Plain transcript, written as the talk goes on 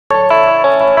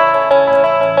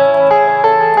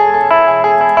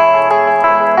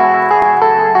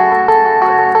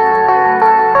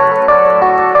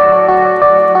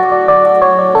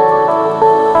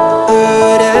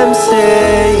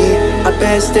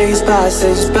as days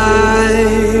passes by,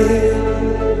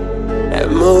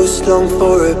 and most long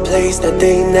for a place that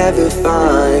they never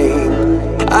find.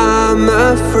 I'm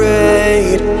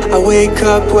afraid I wake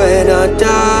up when I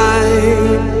die,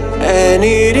 and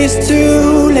it is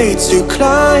too late to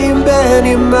climb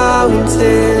any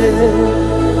mountain.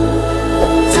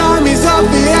 Time is of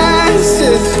the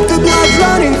essence, the blood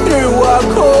running through our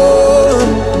core.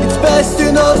 It's best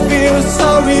to not feel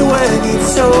sorry when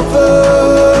it's over.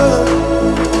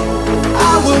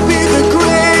 I will be the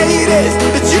greatest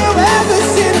that you've ever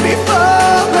seen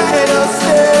before, and I'll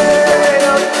stay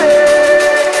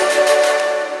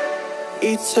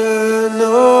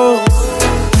eternal.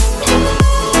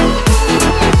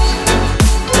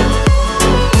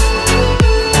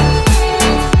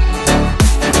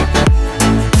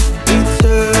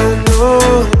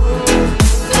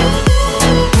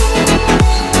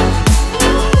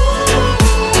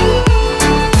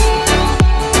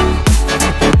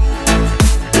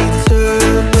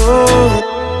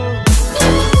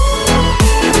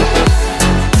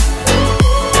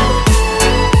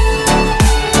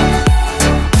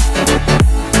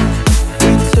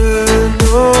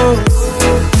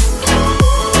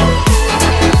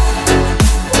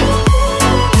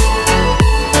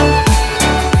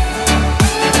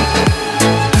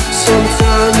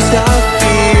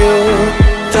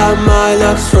 My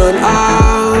luck's run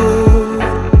out.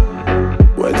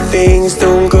 When things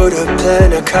don't go to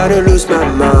plan, I kinda lose my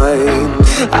mind.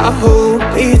 I hope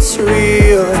it's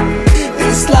real,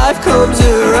 this life comes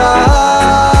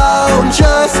around.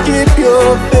 Just keep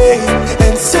your faith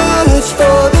and search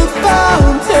for the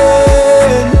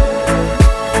fountain.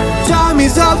 Time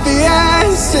is of the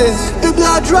essence, the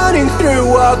blood running through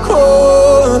our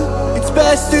core. It's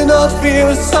best to not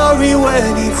feel sorry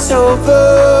when it's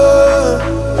over.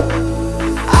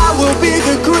 I will be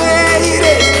the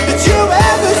greatest that you've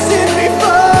ever seen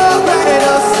before, and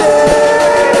I'll stay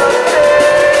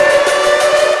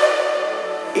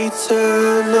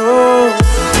eternal.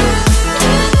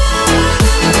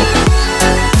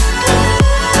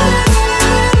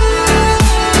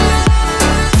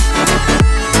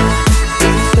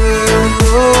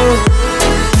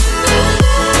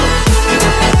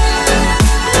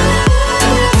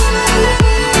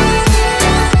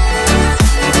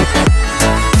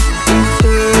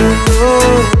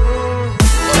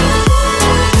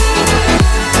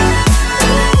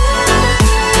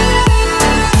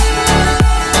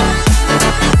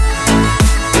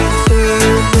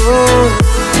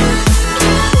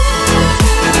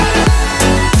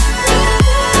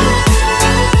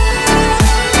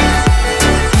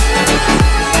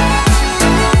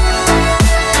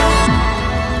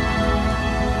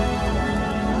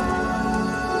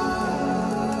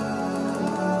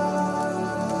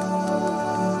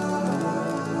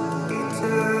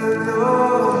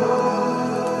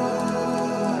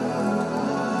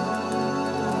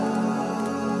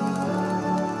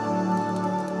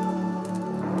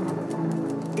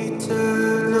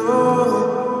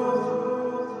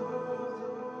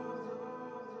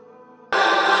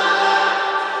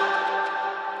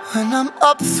 When I'm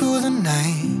up through the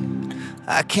night,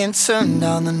 I can't turn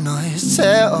down the noise,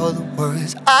 tear all the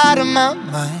worries out of my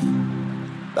mind.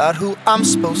 About who I'm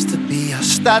supposed to be, I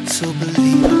start to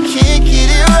believe I can't get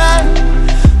it right.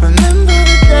 Remember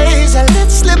the days I let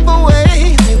slip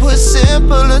away, they were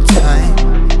simpler times.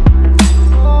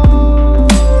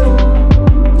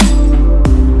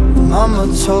 Mama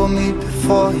told me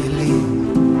before you leave,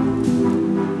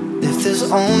 if there's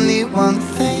only one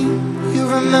thing you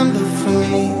remember from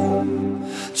me,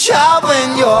 child,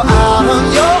 when you're out on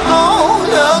your own,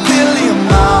 a million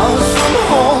miles from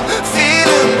home,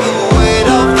 feeling the weight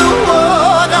of the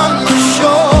world on your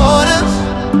shoulders,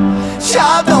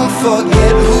 child, don't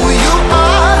forget who